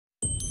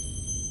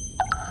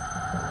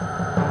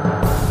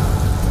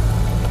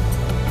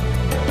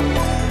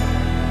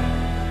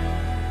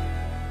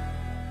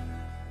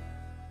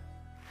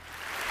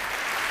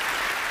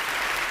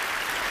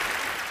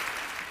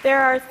There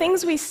are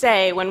things we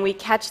say when we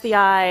catch the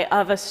eye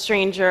of a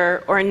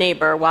stranger or a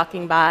neighbor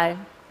walking by.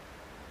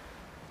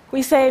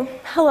 We say,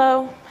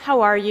 "Hello, how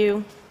are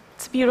you?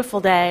 It's a beautiful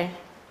day.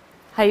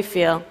 How you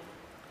feel?"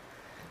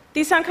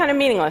 These sound kind of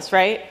meaningless,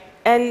 right?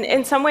 And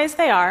in some ways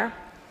they are.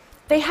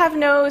 They have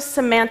no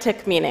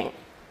semantic meaning.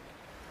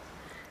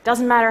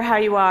 Doesn't matter how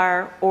you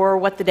are or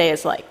what the day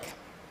is like.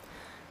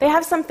 They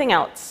have something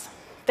else.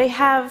 They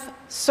have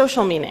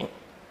social meaning.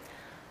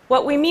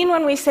 What we mean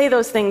when we say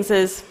those things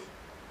is,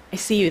 "I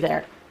see you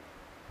there."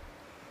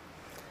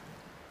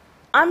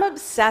 I'm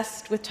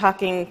obsessed with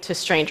talking to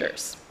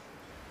strangers.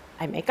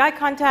 I make eye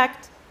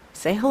contact,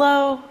 say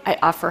hello, I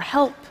offer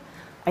help,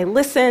 I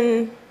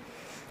listen,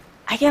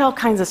 I get all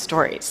kinds of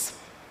stories.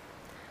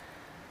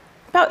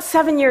 About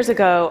 7 years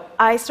ago,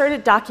 I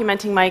started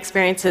documenting my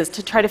experiences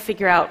to try to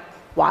figure out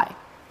why.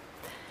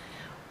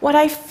 What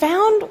I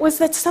found was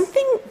that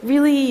something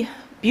really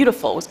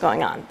beautiful was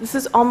going on. This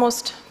is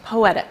almost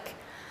poetic.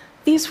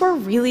 These were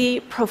really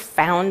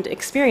profound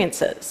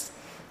experiences.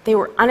 They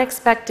were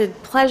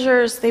unexpected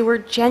pleasures, they were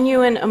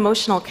genuine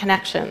emotional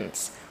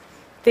connections.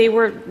 They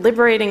were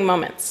liberating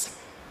moments.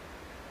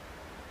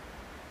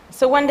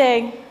 So one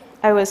day,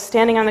 I was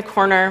standing on the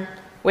corner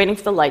waiting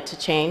for the light to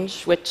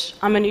change, which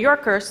I'm a New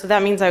Yorker, so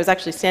that means I was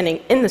actually standing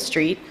in the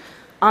street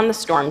on the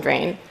storm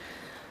drain,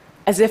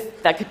 as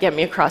if that could get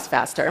me across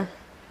faster.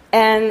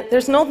 And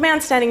there's an old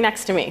man standing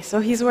next to me. So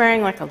he's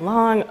wearing like a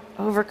long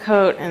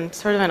overcoat and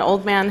sort of an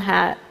old man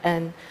hat,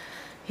 and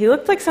he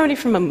looked like somebody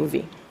from a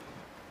movie.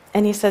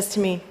 And he says to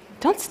me,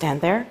 "Don't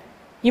stand there.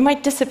 You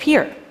might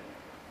disappear."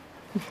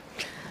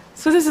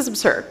 So this is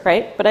absurd,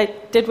 right? But I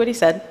did what he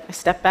said. I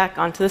stepped back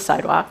onto the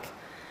sidewalk,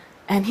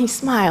 and he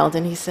smiled,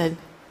 and he said,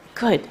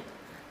 "Good.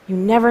 You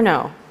never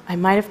know. I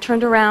might have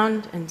turned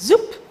around, and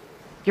zoop,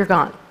 you're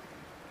gone."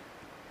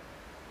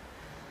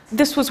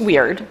 This was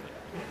weird,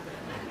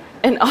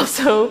 and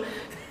also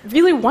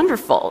really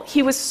wonderful.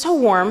 He was so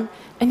warm,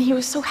 and he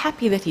was so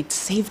happy that he'd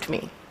saved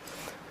me.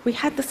 We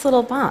had this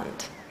little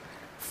bond.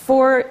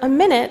 For a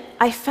minute,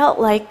 I felt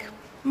like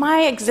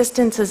my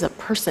existence as a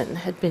person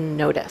had been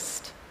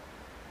noticed,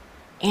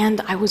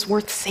 and I was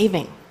worth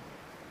saving.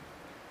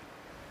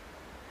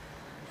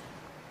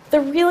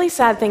 The really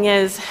sad thing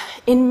is,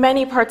 in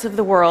many parts of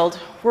the world,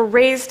 we're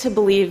raised to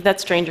believe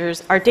that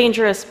strangers are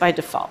dangerous by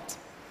default,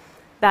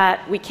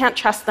 that we can't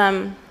trust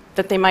them,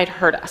 that they might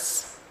hurt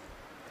us.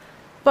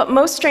 But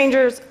most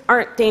strangers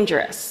aren't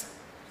dangerous.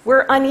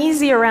 We're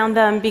uneasy around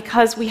them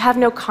because we have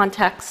no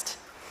context.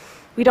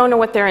 We don't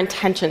know what their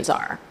intentions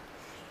are.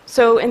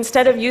 So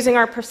instead of using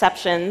our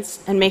perceptions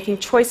and making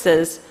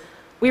choices,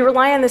 we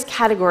rely on this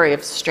category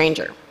of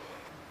stranger.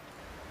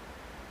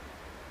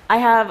 I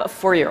have a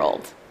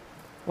 4-year-old.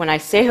 When I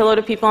say hello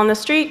to people on the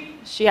street,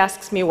 she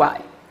asks me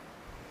why.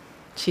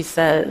 She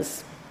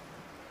says,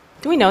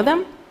 "Do we know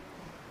them?"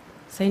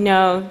 I say,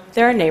 "No,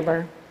 they're a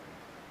neighbor."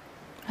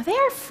 "Are they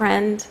our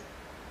friend?"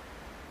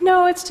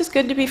 "No, it's just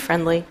good to be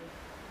friendly."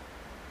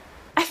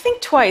 I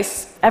think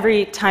twice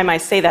every time I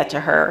say that to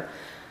her,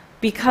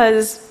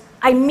 because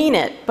I mean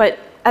it, but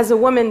as a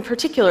woman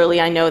particularly,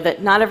 I know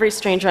that not every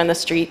stranger on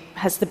the street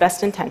has the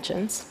best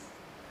intentions.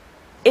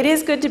 It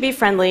is good to be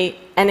friendly,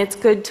 and it's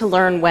good to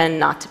learn when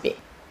not to be.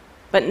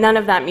 But none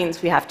of that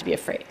means we have to be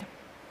afraid.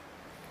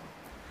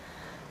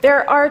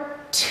 There are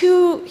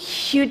 2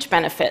 huge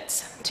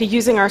benefits to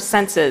using our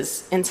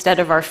senses instead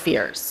of our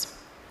fears.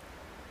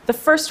 The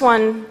first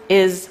one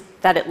is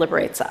that it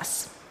liberates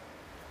us.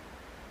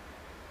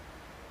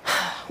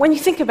 When you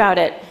think about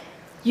it,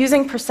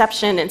 using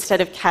perception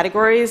instead of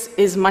categories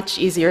is much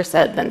easier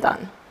said than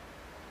done.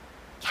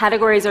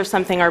 Categories are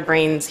something our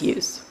brains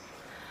use.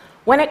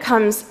 When it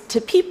comes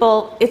to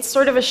people, it's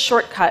sort of a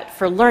shortcut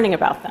for learning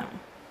about them.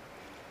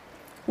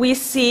 We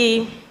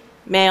see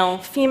male,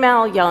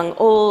 female, young,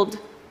 old,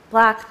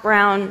 black,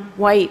 brown,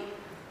 white,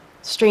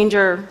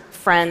 stranger,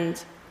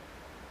 friend,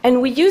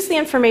 and we use the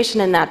information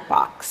in that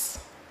box.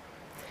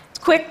 It's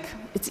quick,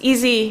 it's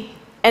easy,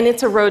 and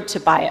it's a road to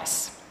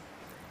bias.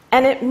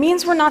 And it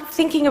means we're not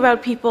thinking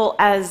about people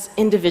as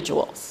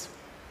individuals.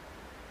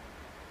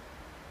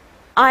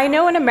 I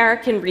know an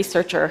American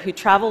researcher who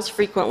travels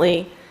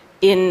frequently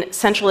in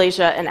Central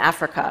Asia and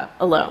Africa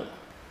alone.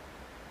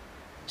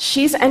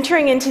 She's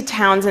entering into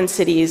towns and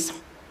cities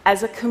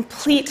as a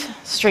complete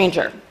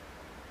stranger.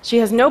 She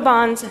has no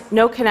bonds,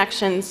 no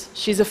connections,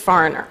 she's a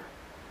foreigner.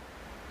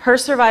 Her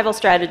survival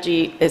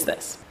strategy is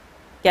this: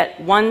 get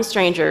one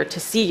stranger to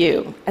see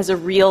you as a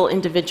real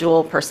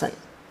individual person.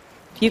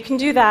 If you can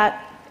do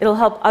that,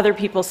 it'll help other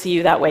people see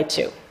you that way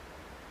too.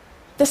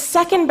 The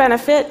second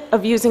benefit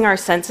of using our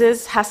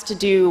senses has to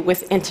do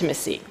with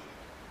intimacy.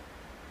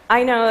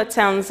 I know it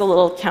sounds a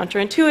little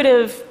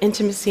counterintuitive,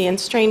 intimacy and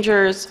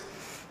strangers,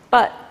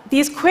 but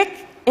these quick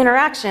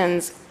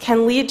interactions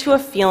can lead to a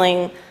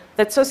feeling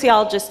that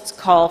sociologists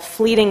call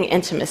fleeting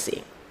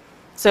intimacy.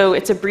 So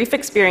it's a brief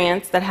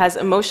experience that has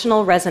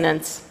emotional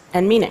resonance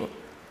and meaning.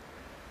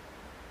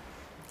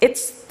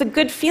 It's the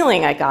good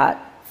feeling I got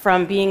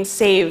from being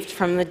saved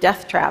from the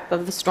death trap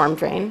of the storm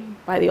drain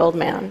by the old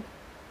man.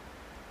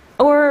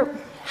 Or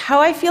how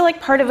I feel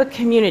like part of a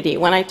community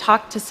when I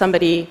talk to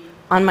somebody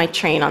on my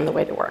train on the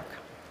way to work.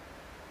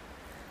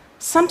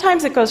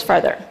 Sometimes it goes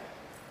farther.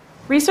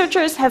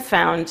 Researchers have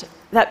found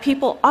that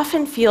people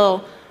often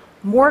feel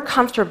more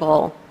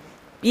comfortable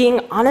being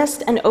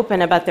honest and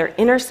open about their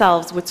inner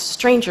selves with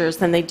strangers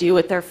than they do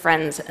with their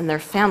friends and their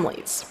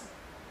families.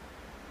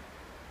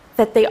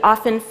 That they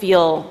often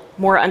feel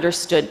more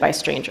understood by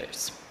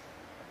strangers.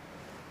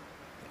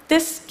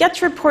 This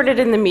gets reported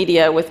in the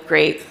media with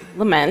great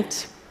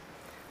lament.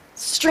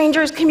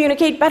 Strangers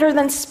communicate better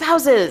than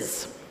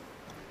spouses.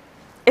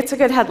 It's a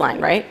good headline,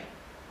 right?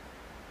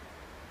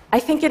 I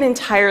think it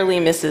entirely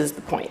misses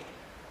the point.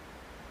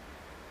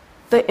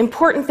 The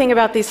important thing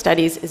about these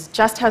studies is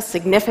just how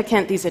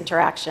significant these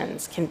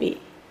interactions can be.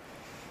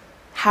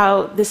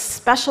 How this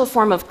special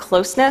form of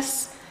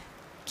closeness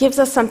gives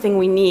us something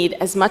we need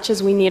as much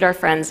as we need our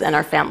friends and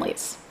our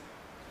families.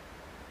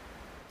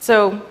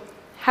 So,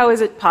 how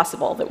is it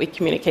possible that we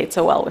communicate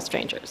so well with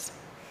strangers?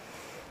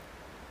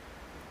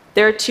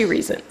 There are two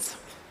reasons.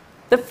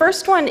 The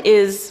first one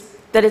is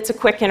that it's a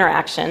quick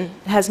interaction,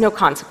 it has no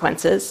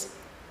consequences.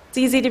 It's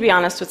easy to be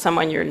honest with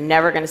someone you're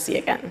never going to see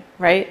again,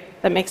 right?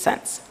 That makes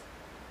sense.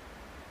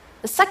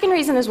 The second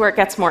reason is where it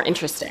gets more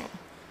interesting.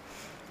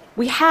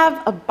 We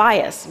have a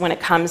bias when it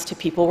comes to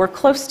people we're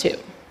close to.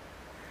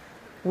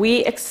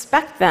 We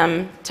expect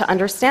them to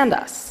understand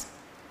us.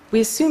 We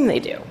assume they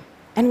do.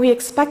 And we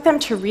expect them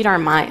to read our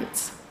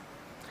minds.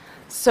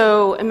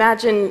 So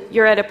imagine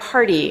you're at a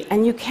party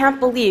and you can't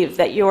believe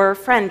that your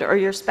friend or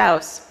your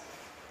spouse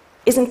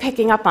isn't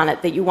picking up on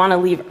it, that you want to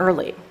leave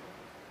early.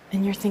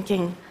 And you're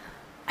thinking,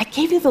 I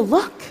gave you the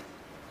look.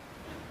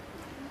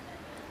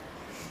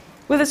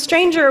 With a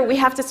stranger, we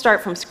have to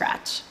start from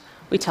scratch.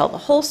 We tell the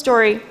whole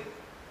story.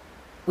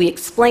 We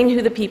explain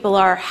who the people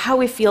are, how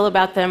we feel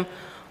about them.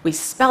 We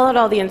spell out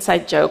all the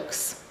inside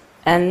jokes.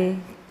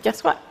 And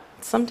guess what?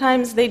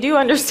 Sometimes they do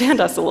understand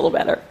us a little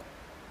better.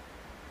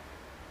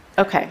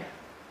 Okay,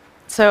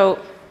 so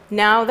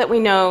now that we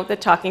know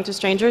that talking to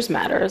strangers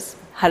matters,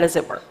 how does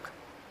it work?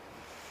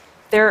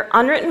 There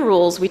are unwritten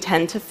rules we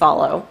tend to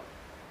follow.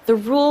 The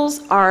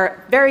rules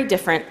are very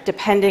different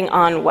depending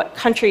on what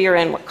country you're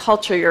in, what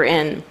culture you're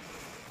in.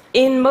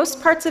 In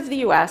most parts of the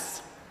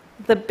US,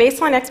 the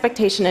baseline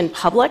expectation in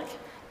public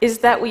is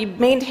that we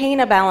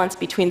maintain a balance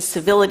between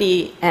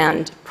civility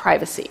and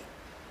privacy.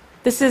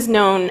 This is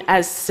known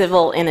as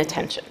civil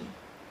inattention.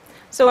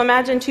 So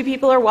imagine two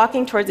people are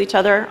walking towards each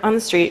other on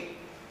the street.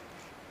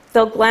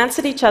 They'll glance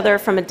at each other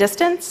from a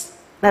distance.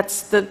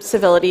 That's the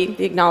civility,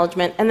 the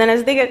acknowledgement. And then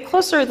as they get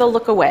closer, they'll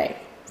look away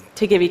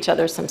to give each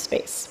other some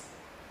space.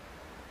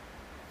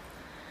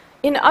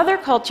 In other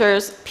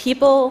cultures,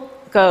 people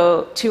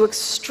go to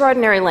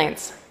extraordinary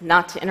lengths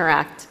not to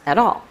interact at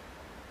all.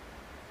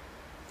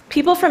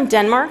 People from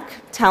Denmark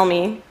tell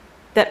me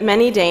that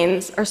many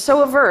Danes are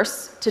so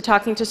averse to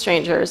talking to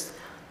strangers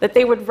that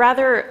they would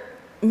rather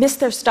miss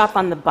their stop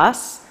on the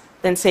bus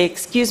than say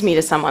excuse me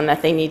to someone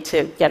that they need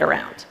to get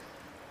around.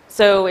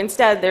 So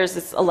instead, there's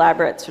this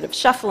elaborate sort of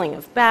shuffling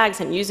of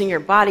bags and using your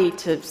body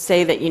to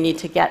say that you need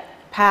to get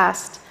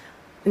past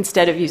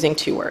instead of using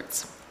two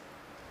words.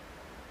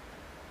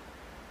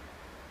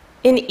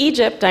 In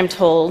Egypt, I'm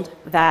told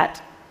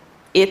that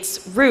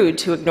it's rude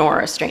to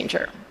ignore a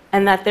stranger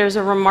and that there's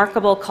a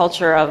remarkable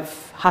culture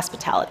of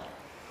hospitality.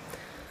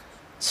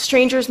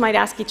 Strangers might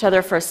ask each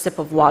other for a sip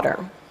of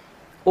water,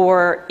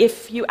 or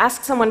if you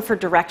ask someone for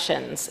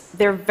directions,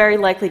 they're very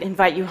likely to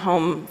invite you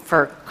home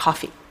for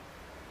coffee.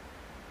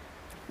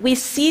 We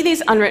see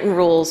these unwritten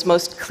rules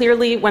most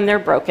clearly when they're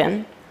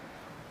broken,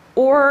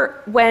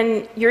 or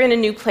when you're in a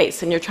new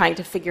place and you're trying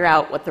to figure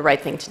out what the right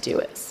thing to do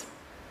is.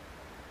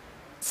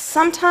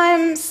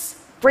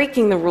 Sometimes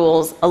breaking the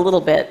rules a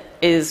little bit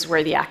is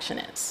where the action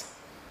is.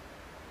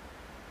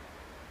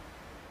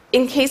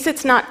 In case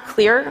it's not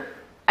clear,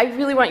 I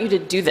really want you to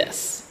do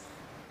this,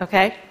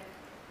 okay?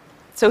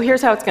 So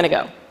here's how it's going to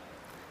go.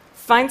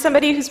 Find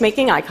somebody who's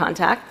making eye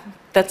contact.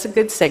 That's a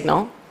good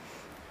signal.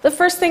 The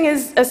first thing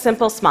is a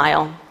simple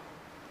smile.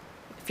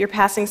 If you're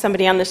passing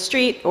somebody on the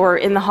street or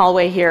in the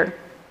hallway here,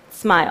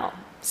 smile.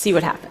 See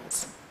what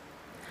happens.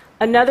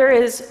 Another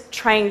is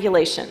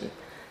triangulation.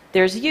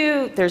 There's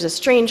you, there's a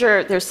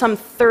stranger, there's some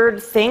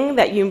third thing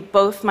that you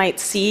both might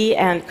see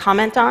and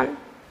comment on,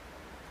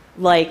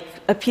 like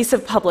a piece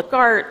of public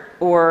art,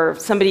 or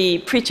somebody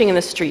preaching in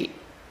the street,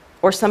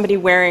 or somebody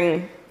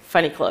wearing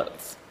funny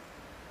clothes.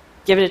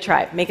 Give it a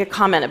try. Make a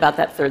comment about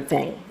that third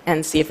thing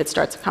and see if it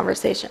starts a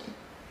conversation.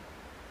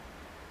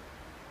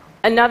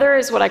 Another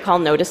is what I call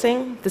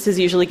noticing. This is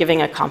usually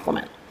giving a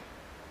compliment.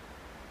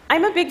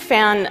 I'm a big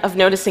fan of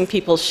noticing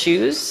people's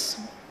shoes.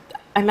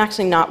 I'm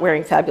actually not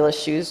wearing fabulous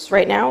shoes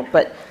right now,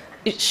 but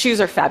shoes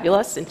are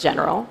fabulous in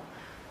general.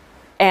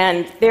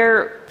 And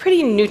they're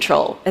pretty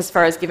neutral as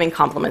far as giving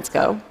compliments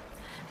go.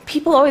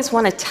 People always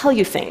want to tell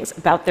you things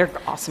about their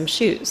awesome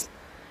shoes.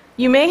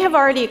 You may have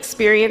already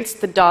experienced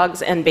the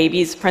dogs and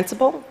babies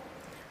principle.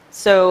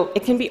 So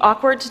it can be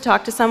awkward to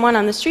talk to someone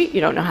on the street.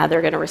 You don't know how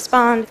they're going to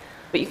respond,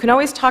 but you can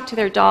always talk to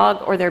their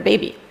dog or their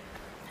baby.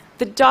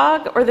 The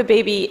dog or the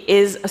baby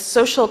is a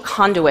social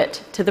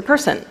conduit to the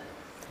person,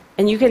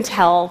 and you can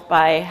tell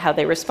by how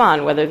they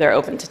respond whether they're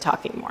open to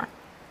talking more.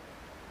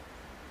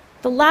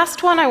 The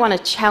last one I want to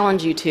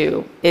challenge you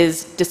to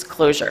is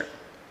disclosure.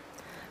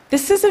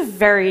 This is a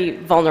very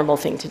vulnerable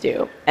thing to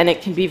do, and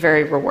it can be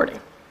very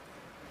rewarding.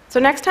 So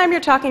next time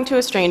you're talking to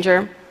a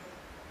stranger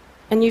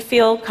and you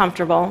feel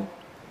comfortable,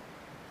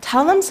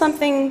 tell them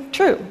something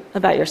true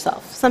about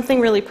yourself, something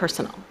really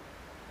personal.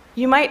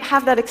 You might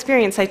have that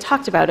experience I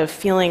talked about of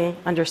feeling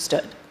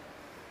understood.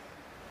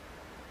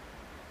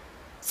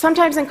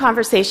 Sometimes in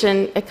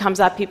conversation, it comes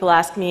up, people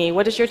ask me,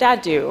 what does your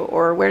dad do?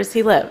 Or where does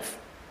he live?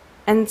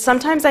 And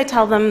sometimes I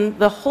tell them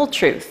the whole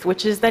truth,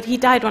 which is that he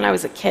died when I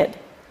was a kid.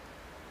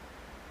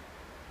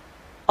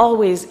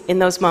 Always in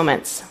those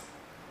moments,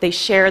 they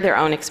share their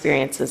own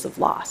experiences of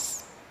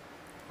loss.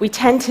 We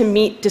tend to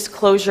meet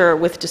disclosure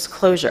with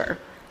disclosure,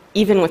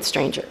 even with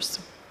strangers.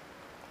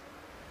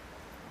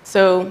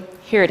 So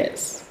here it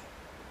is.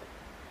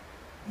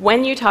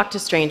 When you talk to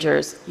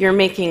strangers, you're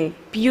making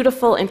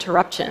beautiful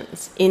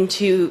interruptions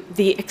into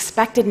the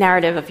expected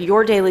narrative of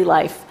your daily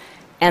life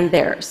and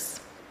theirs.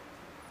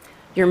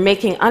 You're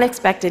making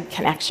unexpected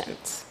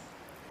connections.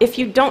 If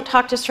you don't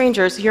talk to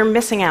strangers, you're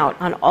missing out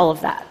on all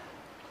of that.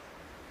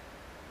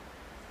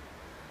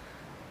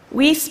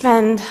 We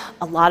spend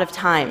a lot of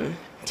time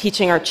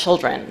teaching our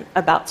children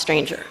about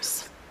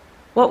strangers.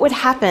 What would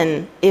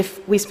happen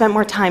if we spent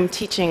more time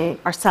teaching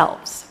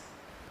ourselves?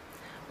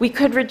 We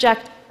could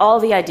reject all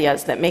the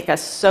ideas that make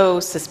us so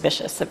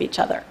suspicious of each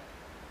other.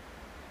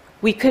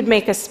 We could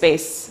make a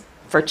space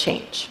for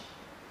change.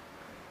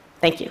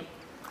 Thank you.